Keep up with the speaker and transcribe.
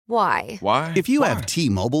Why? Why? If you have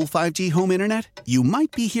T-Mobile 5G home internet, you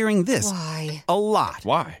might be hearing this Why? a lot.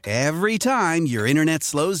 Why? Every time your internet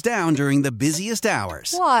slows down during the busiest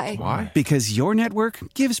hours. Why? Why? Because your network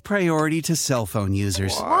gives priority to cell phone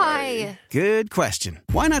users. Why? Good question.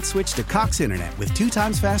 Why not switch to Cox Internet with 2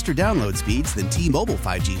 times faster download speeds than T-Mobile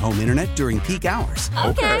 5G home internet during peak hours?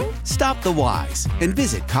 Okay. Stop the whys and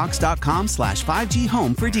visit cox.com/5G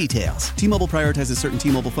home for details. T-Mobile prioritizes certain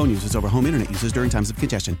T-Mobile phone users over home internet users during times of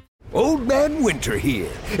congestion. Old Man Winter here.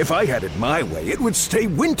 If I had it my way, it would stay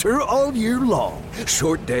winter all year long.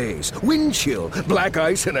 Short days, wind chill, black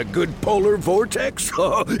ice, and a good polar vortex.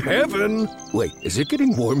 Oh, heaven! Wait, is it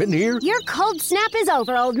getting warm in here? Your cold snap is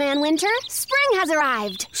over, Old Man Winter. Spring has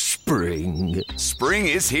arrived. Spring. Spring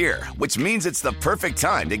is here, which means it's the perfect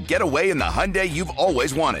time to get away in the Hyundai you've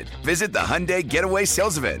always wanted. Visit the Hyundai Getaway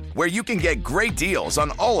Sales Event, where you can get great deals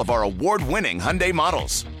on all of our award-winning Hyundai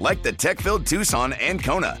models, like the tech-filled Tucson and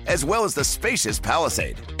Kona, as well as the spacious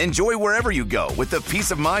Palisade. Enjoy wherever you go with the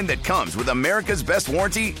peace of mind that comes with America's best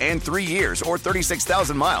warranty and 3 years or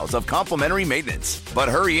 36,000 miles of complimentary maintenance. But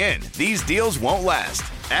hurry in, these deals won't last.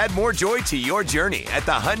 Add more joy to your journey at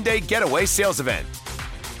the Hyundai Getaway Sales Event.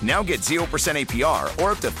 Now get 0% APR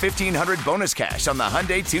or up to $1,500 bonus cash on the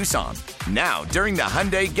Hyundai Tucson. Now, during the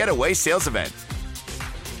Hyundai Getaway Sales Event.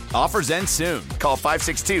 Offers end soon. Call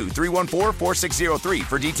 562-314-4603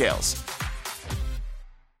 for details.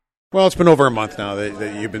 Well, it's been over a month now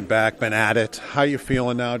that you've been back, been at it. How are you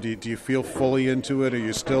feeling now? Do you feel fully into it? Are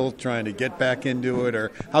you still trying to get back into it?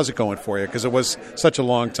 Or how's it going for you? Because it was such a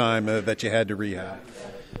long time that you had to rehab.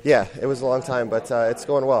 Yeah, it was a long time, but it's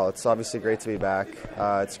going well. It's obviously great to be back.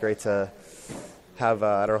 It's great to have,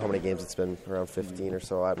 I don't know how many games it's been, around 15 or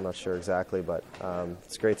so. I'm not sure exactly, but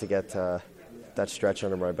it's great to get that stretch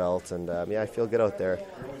under my belt. And, I feel good out there.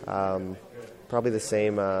 Probably the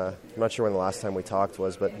same. I'm not sure when the last time we talked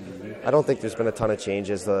was, but I don't think there's been a ton of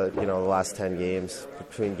changes. The last 10 games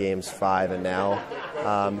between games 5 and now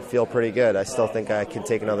feel pretty good. I still think I can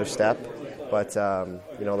take another step, but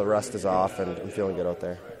the rust is off and I'm feeling good out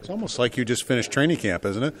there. It's almost like you just finished training camp,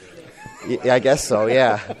 isn't it? Yeah, I guess so.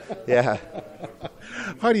 Yeah.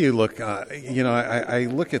 How do you look? I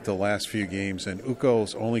look at the last few games, and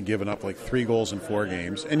Ukko's only given up like 3 goals in 4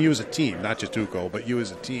 games, and you as a team, not just Ukko, but you as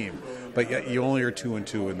a team. But yet you only are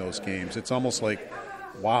 2-2 in those games. It's almost like,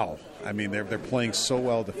 wow. I mean, they're playing so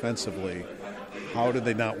well defensively. How did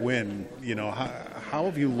they not win? How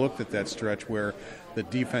have you looked at that stretch where the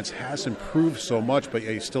defense has improved so much, but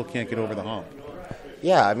you still can't get over the hump?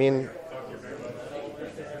 Yeah, I mean,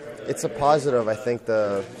 it's a positive. I think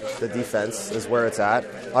the defense is where it's at.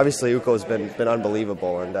 Obviously, Ukko's been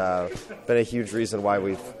unbelievable and been a huge reason why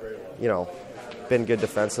we've, been good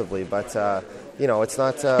defensively. But it's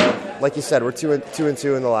not like you said. We're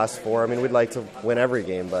 2-2 in the last 4. I mean, we'd like to win every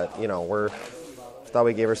game, but thought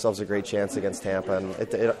we gave ourselves a great chance against Tampa. And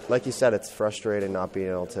it, like you said, it's frustrating not being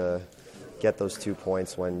able to get those 2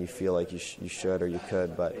 points when you feel like you should or you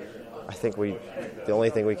could. But I think the only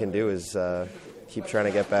thing we can do is keep trying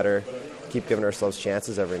to get better, keep giving ourselves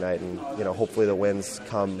chances every night, and hopefully the wins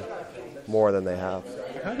come more than they have.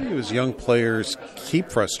 How do you as young players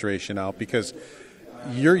keep frustration out? Because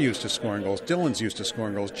you're used to scoring goals, Dylan's used to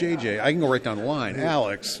scoring goals, JJ, I can go right down the line,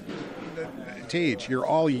 Alex, Tage, you're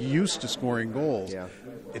all used to scoring goals. Yeah.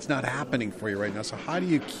 It's not happening for you right now. So how do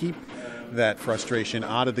you keep that frustration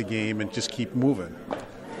out of the game and just keep moving?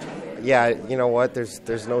 Yeah, you know what?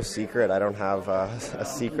 There's no secret. I don't have a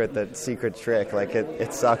secret trick. Like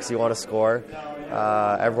it sucks. You want to score.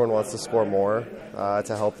 Everyone wants to score more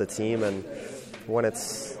to help the team, and when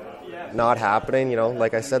it's not happening,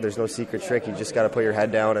 like I said, there's no secret trick. You just got to put your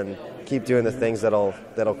head down and keep doing the things that'll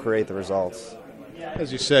create the results.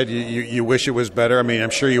 As you said, you wish it was better. I mean, I'm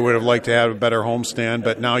sure you would have liked to have a better homestand,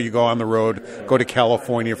 but now you go on the road, go to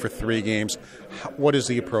California for 3 games. What is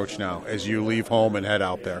the approach now as you leave home and head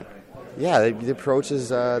out there? Yeah, the approach is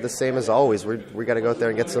the same as always. We got to go out there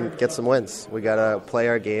and get some wins. We got to play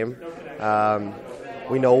our game.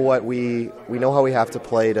 We know how we have to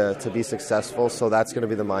play to be successful. So that's going to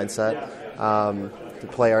be the mindset to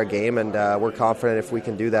play our game, and we're confident if we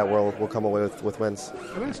can do that, we'll come away with wins.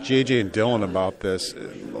 I asked JJ and Dylan about this.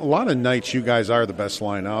 A lot of nights you guys are the best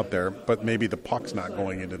line out there, but maybe the puck's not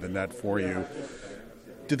going into the net for you.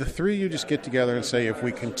 Did the 3 of you just get together and say, if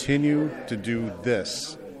we continue to do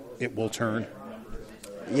this, it will turn?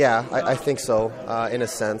 Yeah, I think so, in a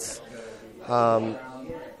sense.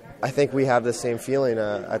 I think we have the same feeling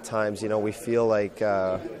at times. We feel like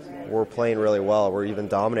we're playing really well. We're even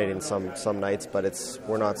dominating some nights, but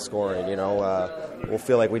we're not scoring. We'll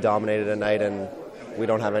feel like we dominated a night and we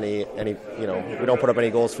don't have any. We don't put up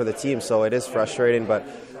any goals for the team. So it is frustrating, but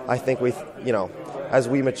I think as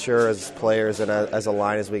we mature as players and as a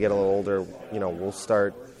line, as we get a little older, we'll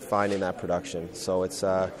start finding that production. So it's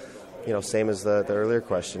same as the earlier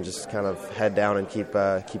question, just kind of head down and keep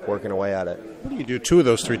working away at it. What do you do? Two of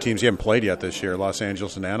those three teams you haven't played yet this year, Los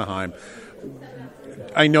Angeles and Anaheim.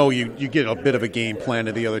 I know you get a bit of a game plan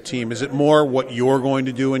to the other team. Is it more what you're going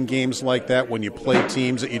to do in games like that when you play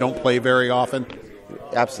teams that you don't play very often?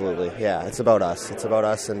 Absolutely, yeah. It's about us. It's about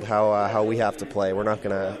us and how we have to play. We're not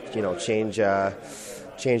going to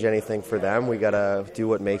change anything for them. We got to do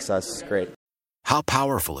what makes us great. How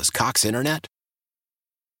powerful is Cox Internet?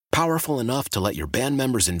 Powerful enough to let your band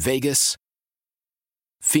members in Vegas,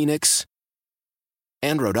 Phoenix,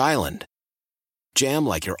 and Rhode Island jam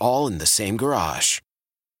like you're all in the same garage.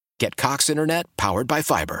 Get Cox Internet powered by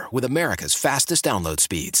fiber with America's fastest download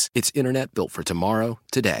speeds. It's internet built for tomorrow,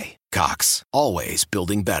 today. Cox, always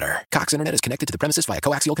building better. Cox Internet is connected to the premises via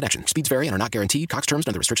coaxial connection. Speeds vary and are not guaranteed. Cox terms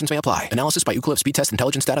and other restrictions may apply. Analysis by Ookla Speed Test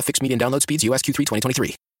Intelligence Data. Fixed median download speeds. US Q3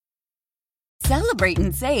 2023. Celebrate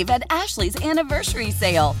and save at Ashley's Anniversary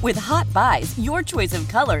Sale. With Hot Buys, your choice of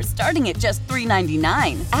colors starting at just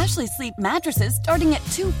 $3.99. Ashley Sleep mattresses starting at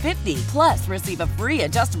 $2.50. Plus, receive a free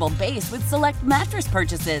adjustable base with select mattress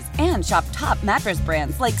purchases. And shop top mattress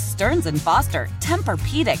brands like Stearns & Foster,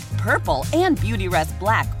 Tempur-Pedic, Purple, and Beautyrest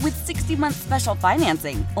Black with 60-month special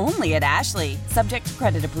financing. Only at Ashley. Subject to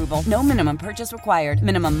credit approval. No minimum purchase required.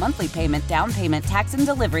 Minimum monthly payment, down payment, tax, and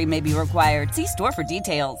delivery may be required. See store for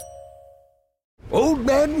details. Old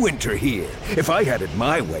Man Winter here. If I had it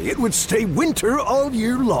my way, it would stay winter all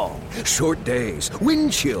year long. Short days,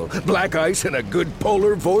 wind chill, black ice, and a good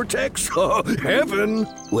polar vortex. Oh, heaven!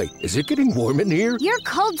 Wait, is it getting warm in here? Your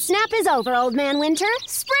cold snap is over, Old Man Winter.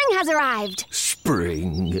 Spring has arrived.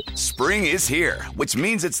 Spring. Spring is here, which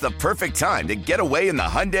means it's the perfect time to get away in the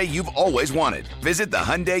Hyundai you've always wanted. Visit the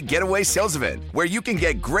Hyundai Getaway Sales Event, where you can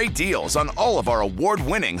get great deals on all of our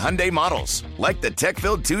award-winning Hyundai models, like the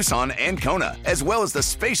tech-filled Tucson and Kona, as well as the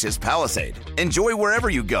spacious Palisade. Enjoy wherever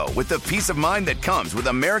you go with the peace of mind that comes with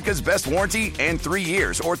America's best warranty and 3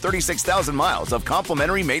 years or 36,000 miles of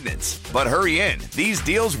complimentary maintenance. But hurry in, these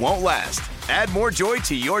deals won't last. Add more joy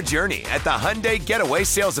to your journey at the Hyundai Getaway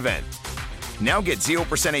Sales Event. Now get 0%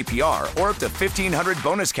 APR or up to $1,500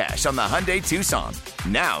 bonus cash on the Hyundai Tucson.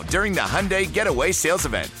 Now, during the Hyundai Getaway Sales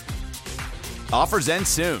Event. Offers end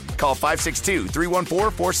soon. Call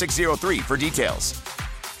 562-314-4603 for details.